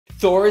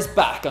Thor is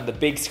back on the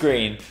big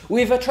screen.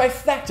 We have a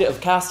trifecta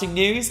of casting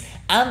news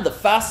and the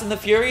Fast and the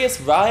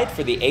Furious ride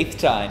for the 8th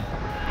time.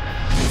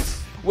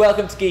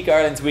 Welcome to Geek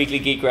Ireland's Weekly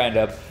Geek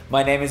Roundup.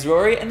 My name is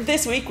Rory and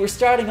this week we're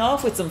starting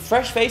off with some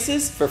fresh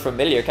faces for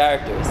familiar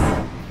characters.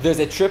 There's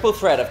a triple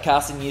threat of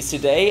casting news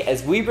today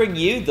as we bring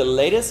you the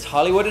latest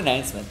Hollywood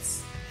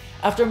announcements.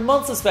 After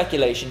months of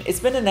speculation, it's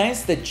been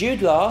announced that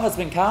Jude Law has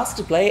been cast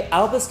to play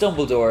Albus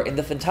Dumbledore in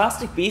the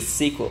Fantastic Beasts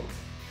sequel.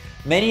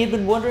 Many have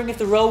been wondering if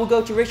the role will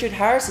go to Richard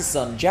Harris's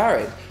son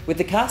Jared, with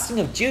the casting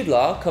of Jude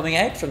Law coming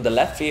out from the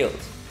left field.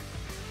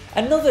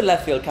 Another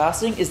left field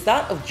casting is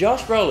that of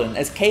Josh Brolin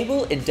as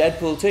Cable in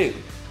Deadpool 2.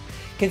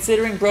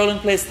 Considering Brolin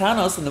plays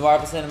Thanos in the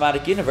Marvel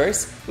Cinematic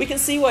Universe, we can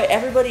see why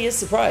everybody is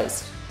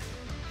surprised.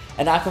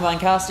 An Aquaman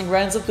casting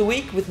rounds up the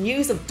week with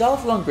news of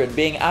Dolph Lundgren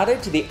being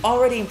added to the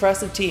already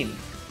impressive team.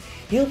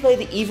 He'll play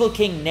the evil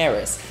King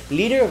Nereus,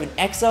 leader of an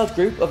exiled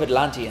group of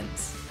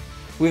Atlanteans.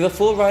 We have a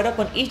full write-up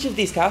on each of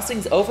these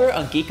castings over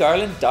on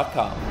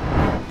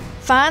geekireland.com.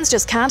 Fans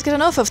just can't get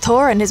enough of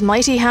Thor and his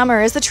mighty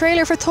hammer as the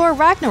trailer for Thor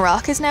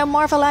Ragnarok is now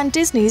Marvel and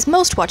Disney's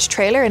most watched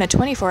trailer in a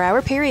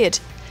 24-hour period.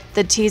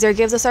 The teaser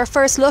gives us our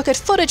first look at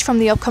footage from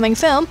the upcoming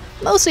film,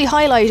 mostly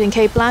highlighting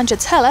Cate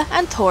Blanchett's Hela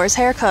and Thor's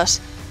haircut.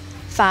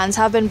 Fans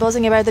have been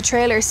buzzing about the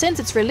trailer since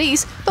its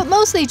release, but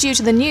mostly due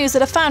to the news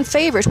that a fan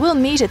favourite will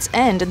meet its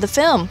end in the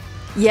film.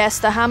 Yes,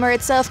 the hammer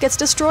itself gets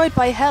destroyed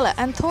by Hela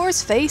and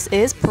Thor's face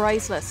is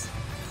priceless.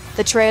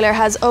 The trailer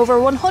has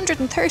over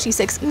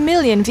 136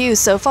 million views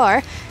so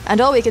far, and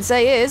all we can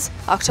say is,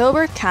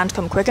 October can't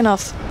come quick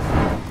enough.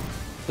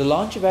 The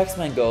launch of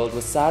X-Men Gold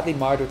was sadly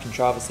marred with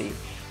controversy,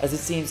 as it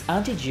seems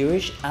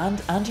anti-Jewish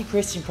and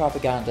anti-Christian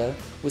propaganda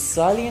was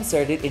slyly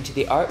inserted into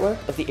the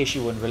artwork of the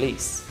issue 1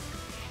 release.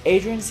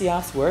 Adrian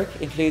Siaf's work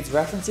includes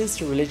references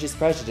to religious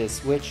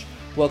prejudice which,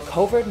 while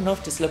covert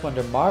enough to slip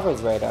under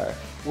Marvel's radar,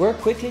 were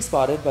quickly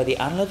spotted by the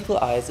analytical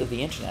eyes of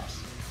the internet.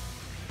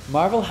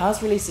 Marvel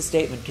has released a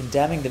statement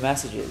condemning the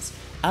messages,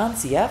 and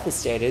Siaf has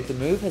stated the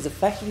move has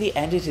effectively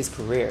ended his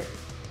career.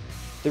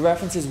 The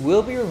references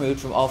will be removed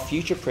from all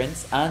future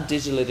prints and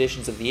digital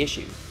editions of the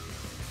issue.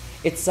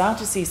 It's sad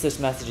to see such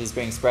messages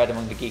being spread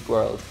among the geek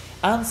world,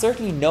 and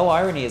certainly no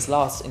irony is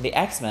lost in the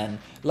X-Men,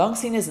 long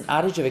seen as an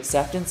adage of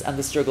acceptance and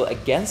the struggle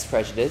against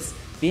prejudice,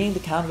 being the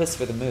canvas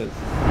for the move.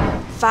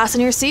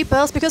 Fasten your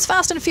seatbelts because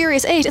Fast and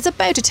Furious 8 is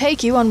about to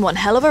take you on one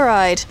hell of a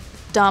ride.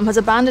 Dom has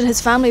abandoned his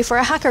family for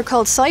a hacker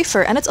called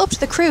Cypher, and it's up to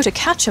the crew to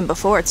catch him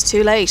before it's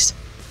too late.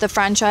 The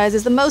franchise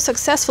is the most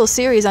successful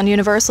series on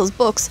Universal's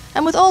books,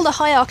 and with all the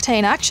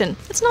high-octane action,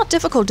 it's not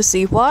difficult to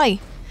see why.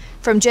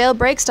 From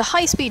jailbreaks to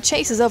high-speed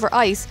chases over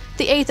ice,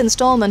 the 8th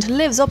installment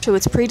lives up to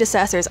its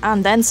predecessors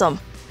and then some.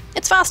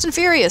 It's Fast and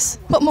Furious.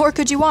 What more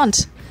could you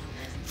want?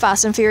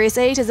 Fast and Furious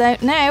 8 is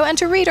out now, and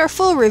to read our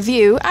full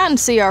review and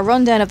see our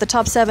rundown of the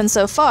top 7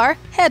 so far,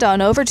 head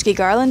on over to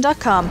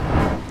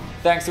geekireland.com.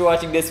 Thanks for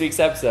watching this week's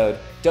episode.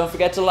 Don't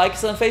forget to like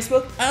us on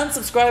Facebook and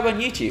subscribe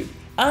on YouTube.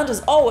 And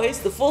as always,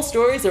 the full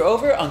stories are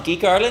over on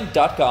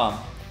geekireland.com.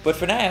 But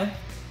for now,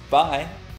 bye.